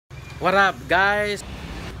What up, guys?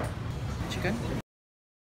 Chicken?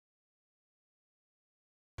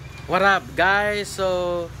 What up, guys?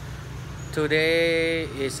 So today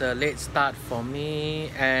is a late start for me,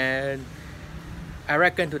 and I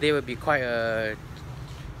reckon today will be quite a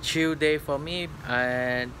chill day for me,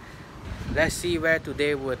 and let's see where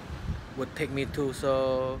today would take me to.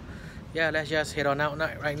 So yeah, let's just head on out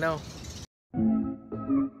right now.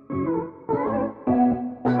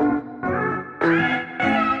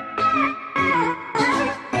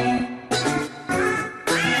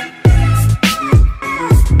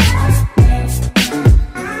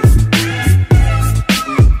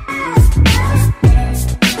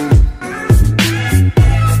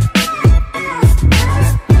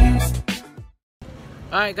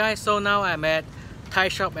 Alright guys, so now I'm at Thai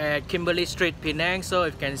shop at Kimberley Street, Penang. So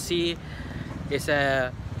if you can see, it's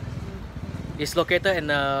located in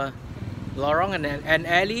a lorong and an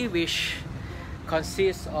alley which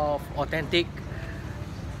consists of authentic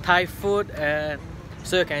Thai food, and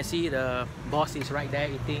so you can see the boss is right there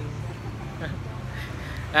eating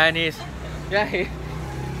and he's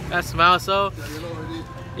that smells. So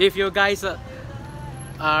if you guys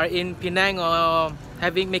are in Penang or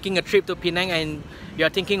making a trip to Penang and you're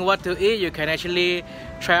thinking what to eat, you can actually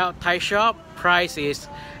try out Thai shop. Price is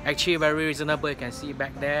actually very reasonable, you can see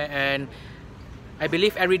back there, and I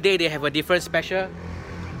believe every day they have a different special.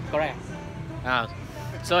 Correct.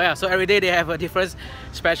 So yeah, so every day they have a different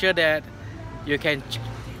special that you can,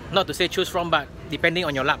 not to say choose from, but depending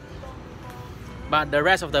on your luck. But the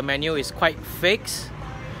rest of the menu is quite fixed.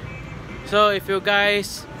 So if you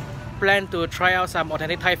guys plan to try out some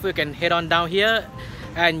authentic Thai food, you can head on down here,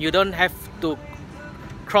 and you don't have to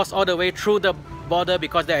cross all the way through the border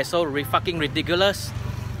because that is so fucking ridiculous.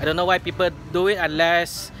 I don't know why people do it,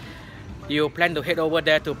 unless you plan to head over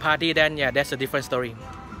there to party, then yeah, that's a different story.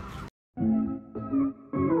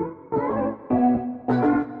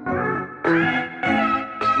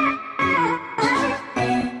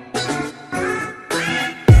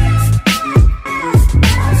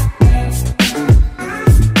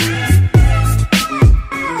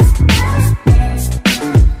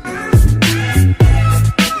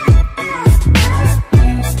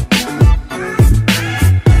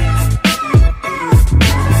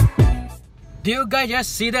 Do you guys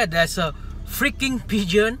just see that? There's a freaking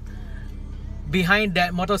pigeon behind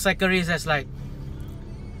that motorcycle race. That's like,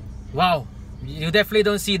 wow, you definitely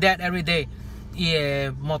don't see that every day.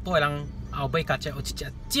 Yeah, motor lang bay kaca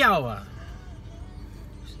jiao.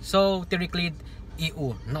 So theoretically,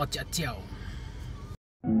 iu not jiao.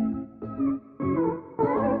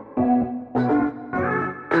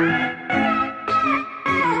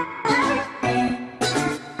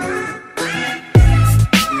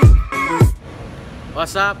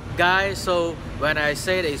 What's up, guys? So when I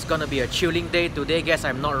say that it's gonna be a chilling day today, guess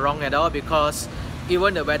I'm not wrong at all, because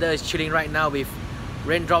even the weather is chilling right now with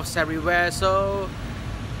raindrops everywhere. So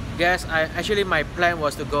guess my plan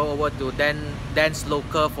was to go over to Dan's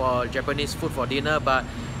Local for Japanese food for dinner, but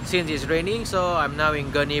since it's raining, so I'm now in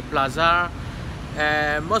Gurney Plaza,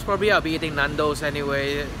 and most probably I'll be eating Nando's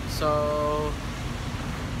anyway. So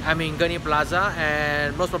I'm in Gurney Plaza,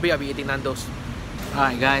 and most probably I'll be eating Nando's.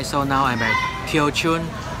 Alright guys, so now I'm at Teochew.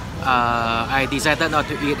 I decided not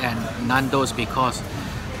to eat at Nando's because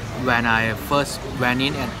when I first went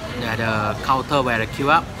in at the counter where I queue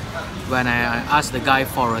up, when I asked the guy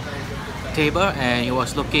for a table, and he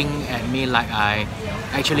was looking at me like I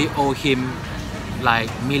actually owe him like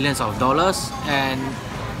millions of dollars. And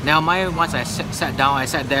now once I sat down, I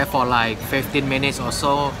sat there for like 15 minutes or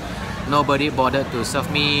so. Nobody bothered to serve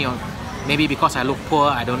me, or maybe because I look poor,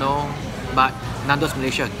 I don't know. But Nando's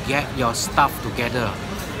Malaysia, get your stuff together.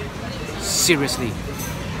 Seriously.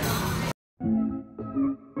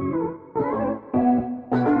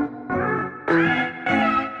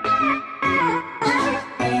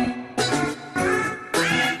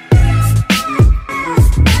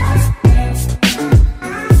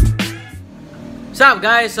 What's up,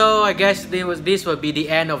 guys? So I guess this will be the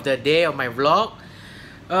end of the day of my vlog.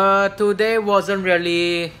 Today wasn't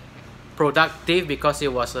really productive because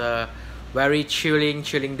it was a very chilling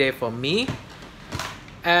day for me,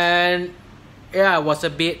 and yeah, I was a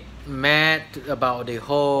bit mad about the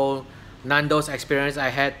whole Nando's experience I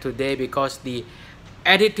had today, because the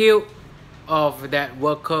attitude of that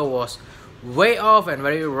worker was way off and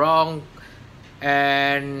very wrong.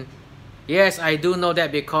 And yes, I do know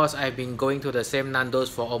that because I've been going to the same Nando's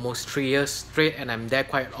for almost 3 years straight, and I'm there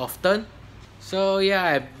quite often. So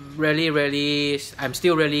yeah, I'm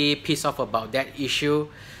still really pissed off about that issue.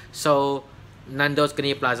 So Nando's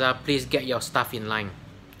Gurney Plaza, please get your stuff in line.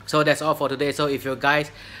 So that's all for today. So if you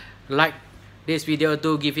guys like this video,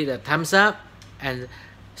 do give it a thumbs up and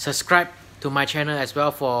subscribe to my channel as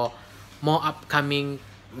well for more upcoming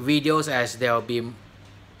videos, as there will be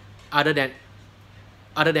other than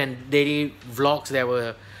daily vlogs, there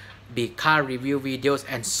will be car review videos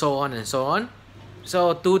and so on and so on.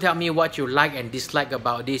 So do tell me what you like and dislike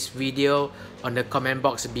about this video on the comment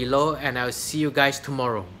box below, and I'll see you guys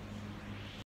tomorrow.